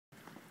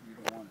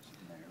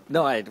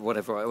No,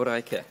 whatever. What do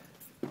I care?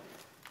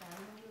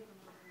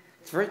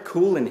 It's very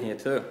cool in here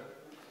too.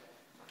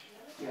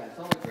 Yeah, it's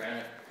all the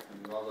granite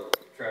and all the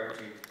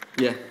travertine.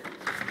 Yeah.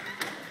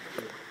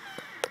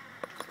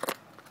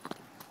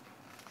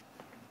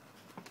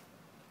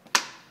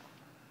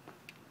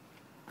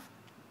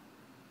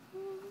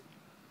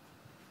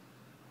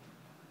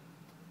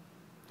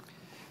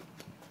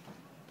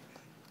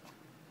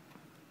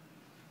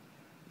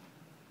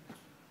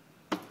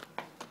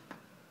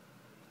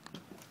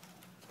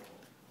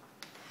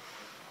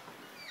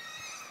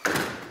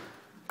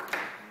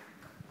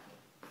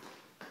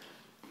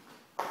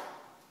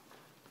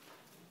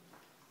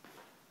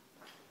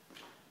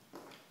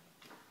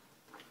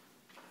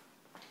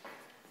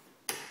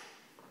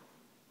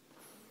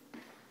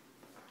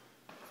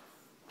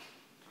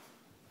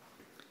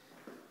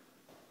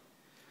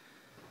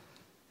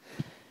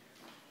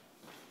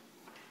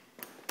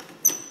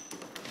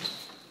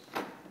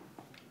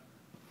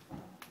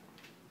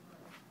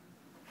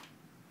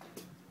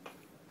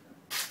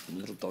 A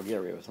little dog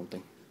area or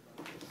something.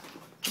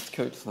 Let's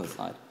go to the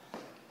side.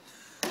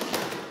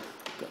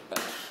 Go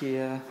back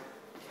here.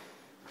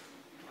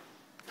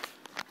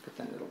 Put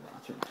that little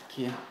bathroom back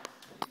here.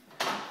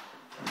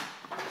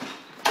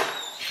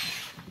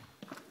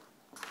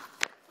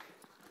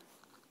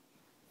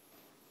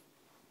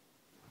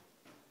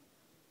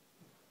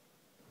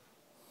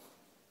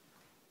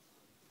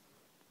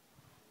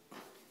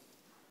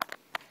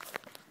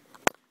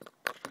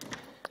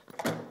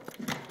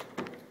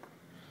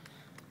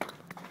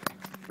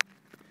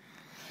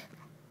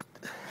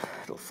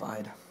 Little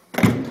side.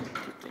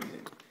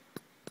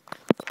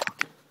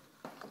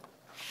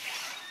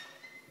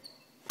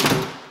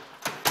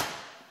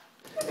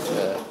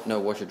 No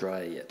washer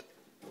dryer yet.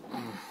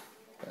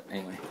 But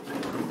anyway,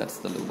 that's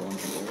the little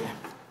laundry area.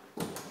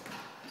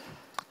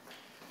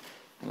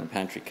 And the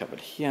pantry cupboard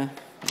here.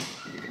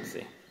 You can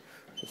see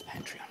there's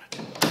pantry on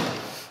it.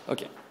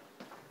 Okay.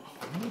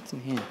 What's in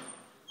here?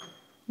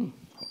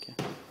 Okay.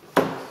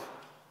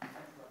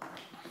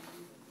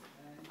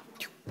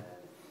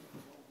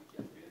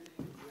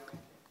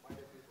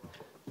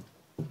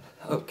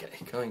 Okay,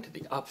 going to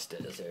the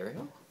upstairs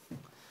area.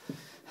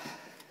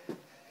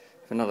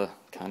 Another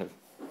kind of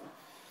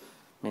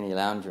mini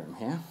lounge room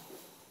here.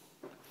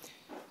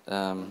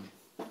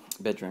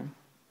 Bedroom.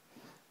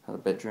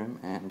 Another bedroom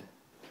and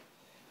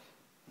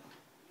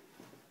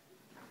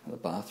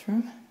another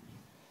bathroom.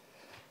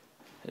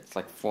 It's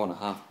like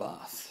 4.5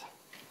 baths.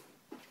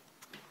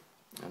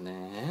 And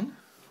then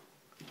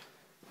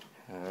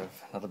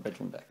have another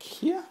bedroom back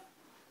here.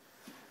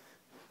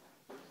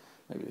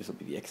 Maybe this will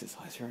be the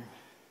exercise room.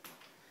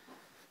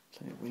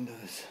 Plenty of windows.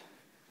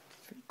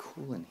 It's very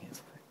cool in here. It's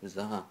very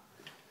bizarre.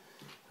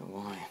 I don't know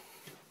why.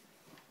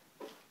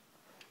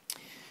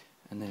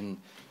 And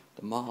then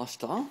the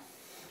master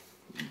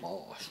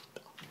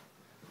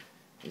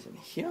is in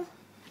here.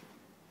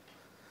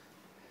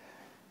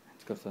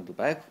 It's got a little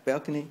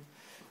balcony.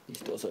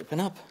 These doors open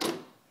up.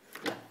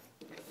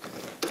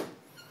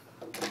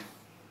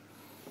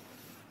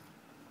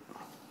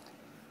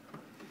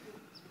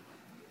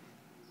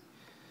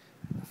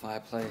 The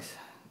fireplace.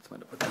 That's where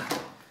to put the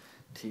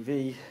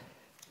TV.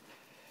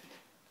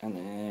 And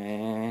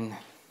then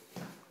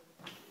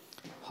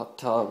hot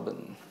tub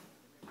and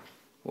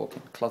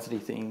walk-in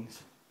closety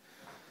things.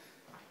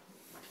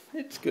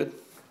 It's good.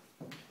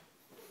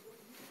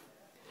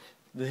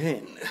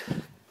 Then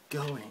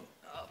going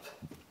up,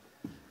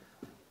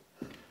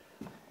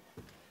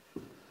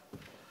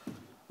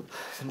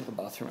 there's another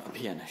bathroom up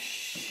here and a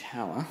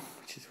shower,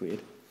 which is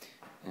weird,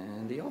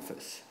 and the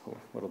office, or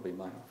what'll be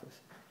my office.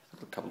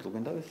 A couple of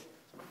windows,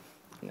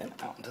 and then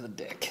out onto the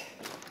deck.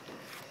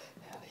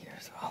 Out here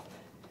as well.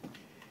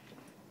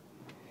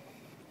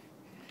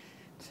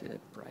 It's really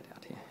bright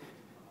out here.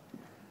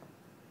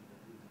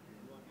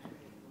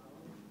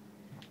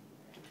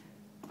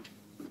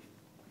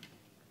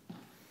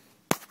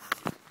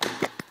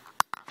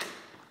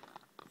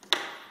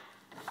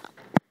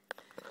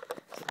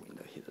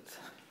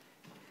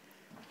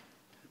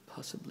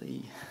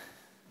 Possibly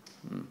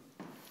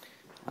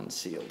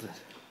unsealed, but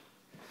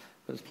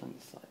there's plenty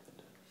of side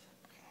windows.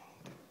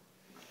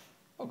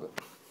 Oh, good.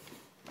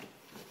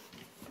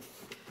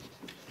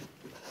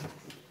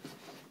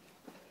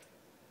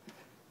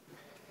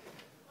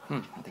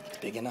 I think it's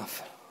big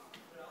enough.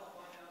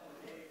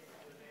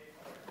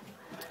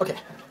 Okay,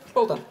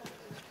 all done.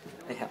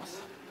 A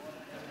house.